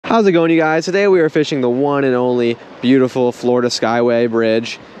How's it going, you guys? Today we are fishing the one and only beautiful Florida Skyway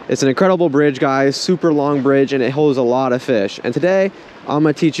Bridge. It's an incredible bridge, guys, super long bridge, and it holds a lot of fish. And today I'm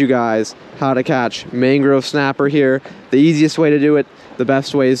gonna teach you guys how to catch mangrove snapper here, the easiest way to do it, the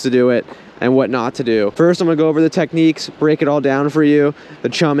best ways to do it, and what not to do. First, I'm gonna go over the techniques, break it all down for you, the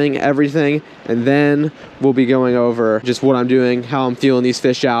chumming, everything, and then we'll be going over just what I'm doing, how I'm feeling these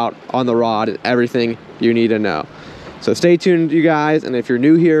fish out on the rod, and everything you need to know. So stay tuned, you guys, and if you're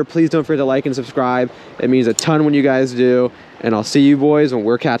new here, please don't forget to like and subscribe. It means a ton when you guys do, and I'll see you boys when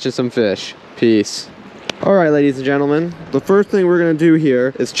we're catching some fish. Peace. All right, ladies and gentlemen, the first thing we're gonna do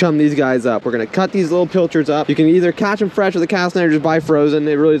here is chum these guys up. We're gonna cut these little pilchards up. You can either catch them fresh with a cast net or just buy frozen.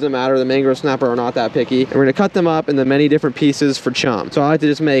 It really doesn't matter. The mangrove snapper are not that picky. And we're gonna cut them up into many different pieces for chum. So I like to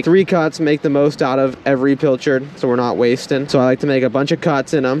just make 3 cuts, make the most out of every pilchard so we're not wasting. So I like to make a bunch of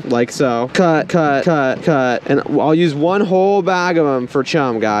cuts in them, like so. Cut, cut, cut, cut. And I'll use one whole bag of them for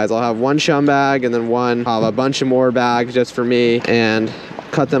chum, guys. I'll have one chum bag and then I'll have a bunch of more bags just for me, and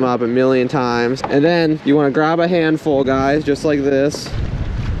cut them up a million times. And then you want to grab a handful, guys, just like this,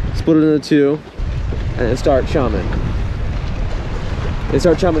 split it into 2, and then start chumming. And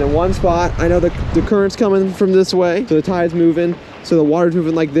start chumming in one spot. I know the current's coming from this way, so the tide's moving, so the water's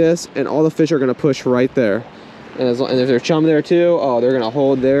moving like this, and all the fish are going to push right there. And if there's chum there too, oh, they're gonna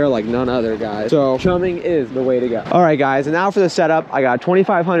hold there like none other, guys. So chumming is the way to go. All right, guys, and now for the setup, I got a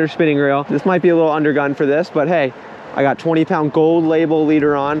 2500 spinning reel. This might be a little undergun for this, but hey, I got 20-pound gold label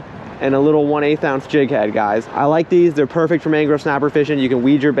leader on and a little 1/8 ounce jig head, guys. I like these. They're perfect for mangrove snapper fishing. You can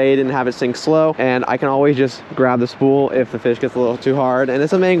weed your bait and have it sink slow, and I can always just grab the spool if the fish gets a little too hard. And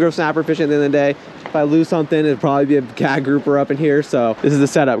it's a mangrove snapper fishing at the end of the day. If I lose something, it'd probably be a cat grouper up in here. So this is the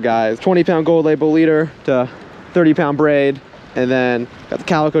setup, guys. 20-pound gold label leader to 30-pound braid, and then got the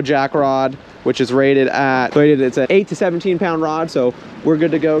calico jack rod, which is rated at, it's an 8 to 17 pound rod, so we're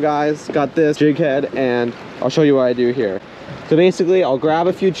good to go, guys. Got this jig head, and I'll show you what I do here. So basically, I'll grab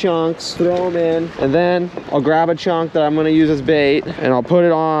a few chunks, throw them in, and then I'll grab a chunk that I'm gonna use as bait, and I'll put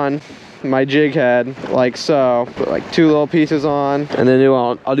it on my jig head, like so. Put like 2 little pieces on, and then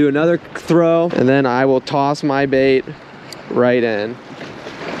I'll do another throw, and then I will toss my bait right in.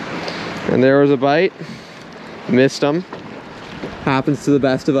 And there was a bite. Missed him. Happens to the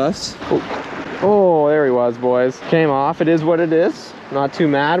best of us. Oh, there he was, boys. Came off. It is what it is. Not too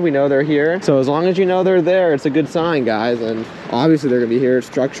mad. We know they're here. So as long as you know they're there, it's a good sign, guys. And obviously they're gonna be here.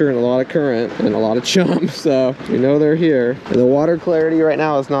 Structure and a lot of current and a lot of chum. So we know they're here. And the water clarity right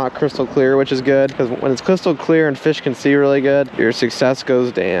now is not crystal clear, which is good, because when it's crystal clear and fish can see really good, your success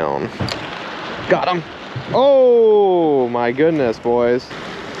goes down. Got him. Oh my goodness, boys.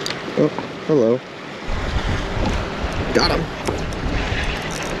 Oh, hello. Got him.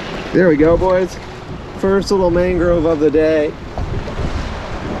 There we go, boys. First little mangrove of the day.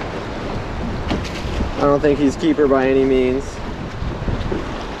 I don't think he's keeper by any means,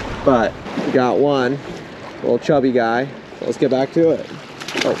 but we got one. Little chubby guy. So let's get back to it.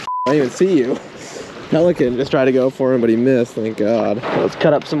 Oh, I didn't even see you. Pelican just tried to go for him, but he missed, thank God. Let's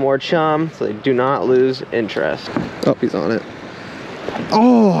cut up some more chum so they do not lose interest. Oh, he's on it.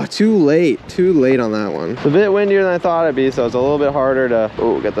 Oh, too late on that one. It's a bit windier than I thought it'd be, so it's a little bit harder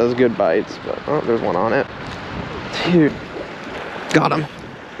to get those good bites, but oh, there's one on it. Dude, got him.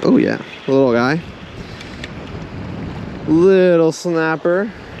 Oh yeah, little guy. Little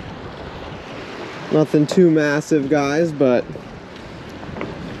snapper. Nothing too massive, guys, but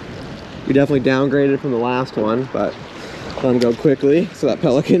we definitely downgraded from the last one, but let him go quickly so that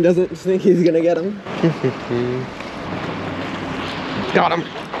pelican doesn't think he's gonna get him. Got him.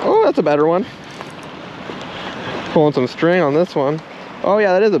 Oh, that's a better one. Pulling some string on this one. Oh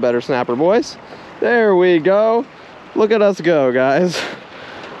yeah, that is a better snapper, boys. There we go. Look at us go, guys.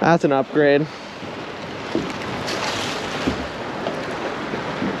 That's an upgrade.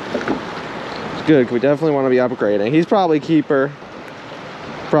 It's good, 'cause we definitely want to be upgrading. He's probably keeper.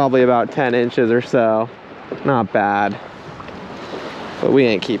 Probably about 10 inches or so. Not bad. But we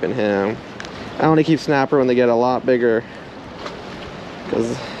ain't keeping him. I only keep snapper when they get a lot bigger,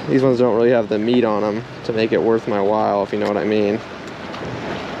 because these ones don't really have the meat on them to make it worth my while, if you know what I mean.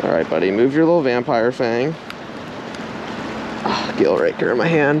 All right, buddy, move your little vampire fang. Oh, gill raker in my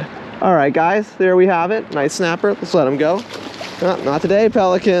hand. All right, guys, there we have it. Nice snapper. Let's let him go. Oh, not today,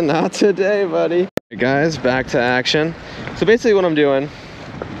 pelican. Not today, buddy. Hey guys, back to action. So basically what I'm doing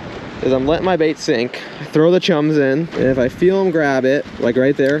is I'm letting my bait sink. I throw the chums in, and if I feel them grab it, like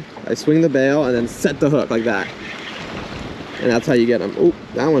right there, I swing the bail and then set the hook like that. And that's how you get them. Oh,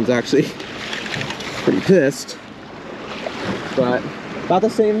 that one's actually pretty pissed. But about the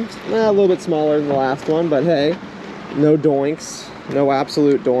same, a little bit smaller than the last one, but hey, no doinks. No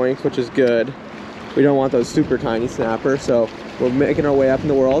absolute doinks, which is good. We don't want those super tiny snappers, so we're making our way up in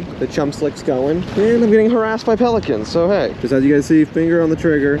the world. The chum slick's going, and I'm getting harassed by pelicans, so hey. Just as you guys see, finger on the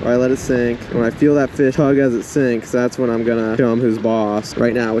trigger, I let it sink. When I feel that fish tug as it sinks, that's when I'm gonna show him who's boss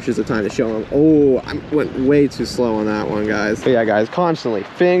right now, which is the time to show him. Oh, I went way too slow on that one, guys. But yeah, guys, constantly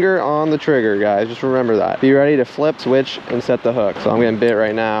finger on the trigger, guys. Just remember that. Be ready to flip, switch, and set the hook. So I'm getting bit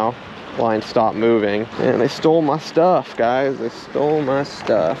right now. Line stopped moving, and they stole my stuff, guys. They stole my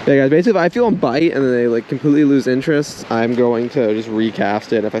stuff. Yeah, guys, basically if I feel them bite and then they like completely lose interest, I'm going to just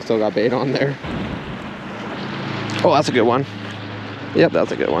recast it if I still got bait on there. Oh, that's a good one. Yep,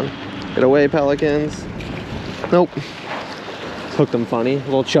 that's a good one. Get away, pelicans. Nope. Hooked them funny. A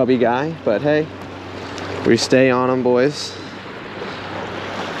little chubby guy, but hey, we stay on them, boys.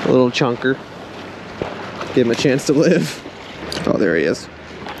 A little chunker. Give him a chance to live. Oh, there he is.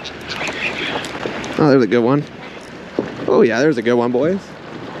 Oh, there's a good one. Oh yeah, there's a good one, boys.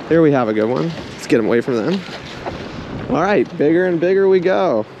 There we have a good one. Let's get him away from them. All right, bigger and bigger we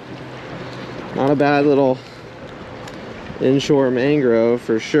go. Not a bad little inshore mangrove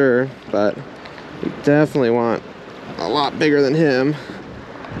for sure, but we definitely want a lot bigger than him.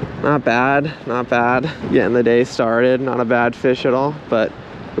 Not bad, not bad. Getting the day started, not a bad fish at all, but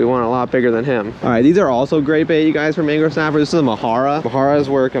we want a lot bigger than him. All right, these are also great bait, you guys, for mangrove snapper. This is a Mahara. Maharas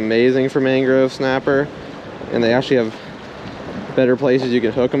work amazing for mangrove snapper, and they actually have better places you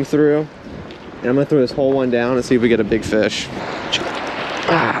can hook them through. And I'm gonna throw this whole one down and see if we get a big fish.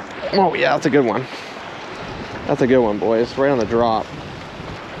 Ah, oh yeah, that's a good one. That's a good one, boys. Right on the drop.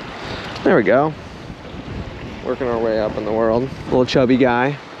 There we go. Working our way up in the world. Little chubby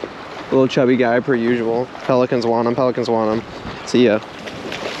guy. Little chubby guy per usual. Pelicans want him, pelicans want him. See ya.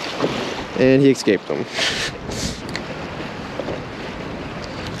 And he escaped them.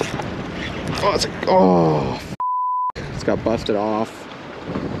 Oh, it's a, oh, it's got busted off.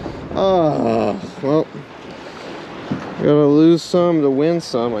 Oh, well, gotta lose some to win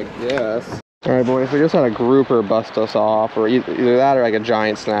some, I guess. All right, boys, we just had a grouper bust us off, or either that or like a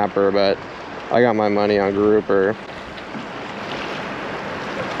giant snapper, but I got my money on grouper.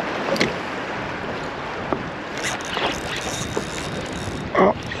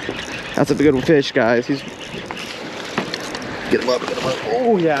 Oh. That's a good fish, guys. He's... Get him up, get him up.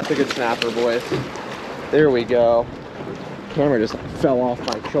 Oh, yeah, that's a good snapper, boys. There we go. Camera just fell off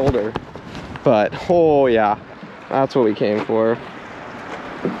my shoulder. But, oh, yeah. That's what we came for.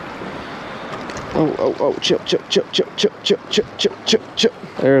 Oh, oh, oh. Chill, chill, chill, chill, chill, chill, chill, chill, chill, chill.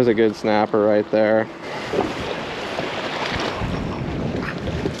 There's a good snapper right there.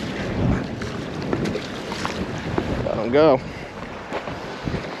 Let him go.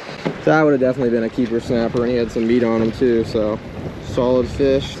 That would have definitely been a keeper snapper, and he had some meat on him too, so solid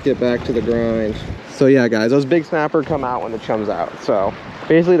fish. Let's get back to the grind. So yeah, guys, those big snapper come out when the chum's out. So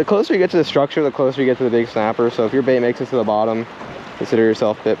basically, the closer you get to the structure, the closer you get to the big snapper. So if your bait makes it to the bottom, consider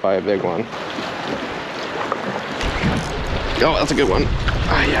yourself bit by a big one. Oh, that's a good one.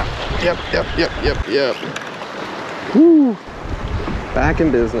 Ah, yeah. Yep. Woo. Back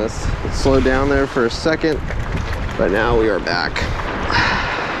in business. Slowed down there for a second, but now we are back.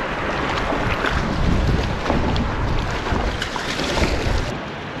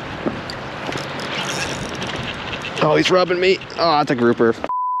 Oh, he's rubbing me. Oh, that's a grouper.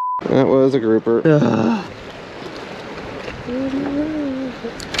 That was a grouper.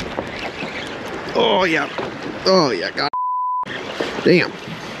 Oh, yeah. Oh, yeah. God. Damn.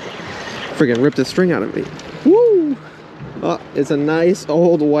 Friggin' ripped the string out of me. Woo! Oh, it's a nice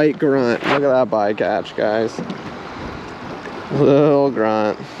old white grunt. Look at that bycatch, guys. Little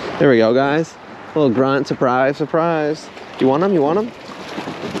grunt. There we go, guys. Little grunt. Surprise, surprise. You want him? You want him?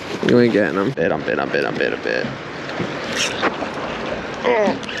 You ain't getting him. Bit him.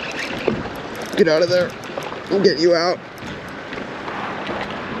 Oh, get out of there. I'll get you out.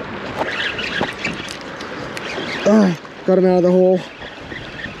 Oh, got him out of the hole.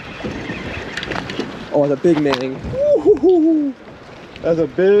 Oh, that's a big mang. That's a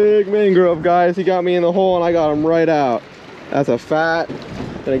big mangrove, guys. He got me in the hole and I got him right out. That's a fat.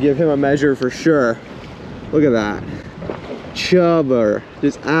 Gonna give him a measure for sure. Look at that. Chubber.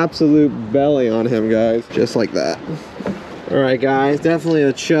 Just absolute belly on him, guys. Just like that. Alright, guys. Definitely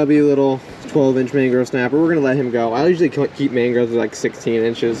a chubby little 12-inch mangrove snapper. We're gonna let him go. I usually keep mangroves at like 16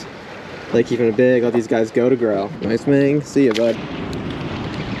 inches. Like keeping it big. Let these guys go to grow. Nice mang. See ya, bud.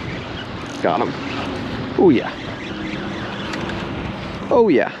 Got him. Oh yeah. Oh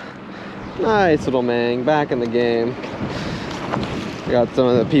yeah. Nice little mang. Back in the game. Got some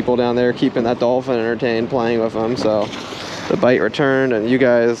of the people down there keeping that dolphin entertained, playing with them. So the bite returned, and you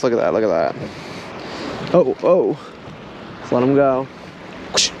guys, look at that. Look at that. Oh, oh. Let them go.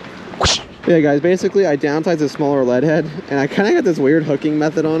 Yeah, guys, basically I downsized a smaller lead head, and I kind of got this weird hooking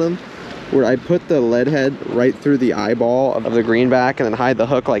method on them where I put the lead head right through the eyeball of the greenback and then hide the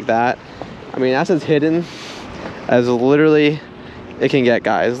hook like that. I mean, that's as hidden as literally it can get,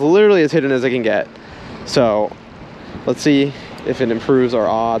 guys. Literally as hidden as it can get. So let's see if it improves our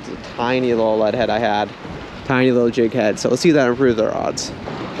odds. A tiny little lead head I had. Tiny little jig head. So let's see if that improves our odds.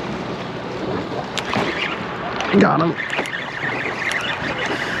 Got him.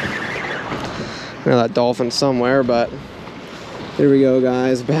 I know that dolphin somewhere, but here we go,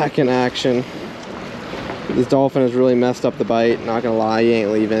 guys, back in action. This dolphin has really messed up the bite, not gonna lie. You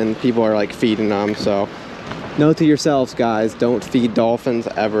ain't leaving. People are like feeding them, so note to yourselves, guys, don't feed dolphins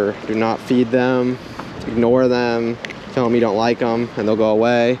ever. Do not feed them, ignore them, tell them you don't like them and they'll go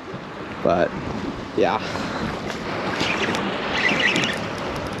away. But yeah.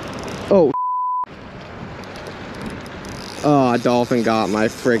 Oh, dolphin got my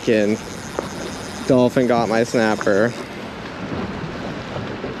freaking dolphin got my snapper.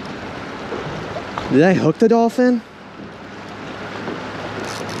 Did I hook the dolphin?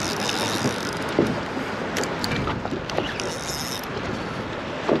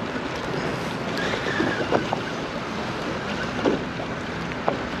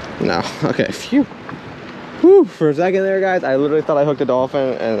 No. Okay, phew. Whew, for a second there, guys, I literally thought I hooked a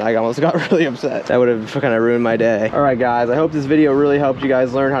dolphin and I almost got really upset. That would have kind of ruined my day. All right, guys, I hope this video really helped you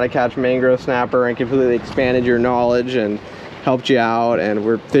guys learn how to catch mangrove snapper and completely expanded your knowledge and helped you out. And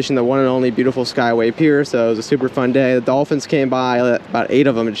we're fishing the one and only beautiful Skyway Pier, so it was a super fun day. The dolphins came by, about 8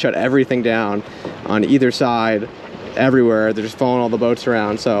 of them, and shut everything down on either side. Everywhere. They're just following all the boats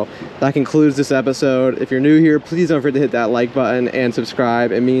around. So that concludes this episode. If you're new here, please don't forget to hit that like button and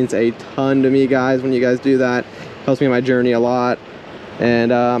subscribe. It means a ton to me, guys, when you guys do that. Helps me in my journey a lot.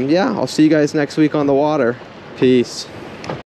 And yeah, I'll see you guys next week on the water. Peace.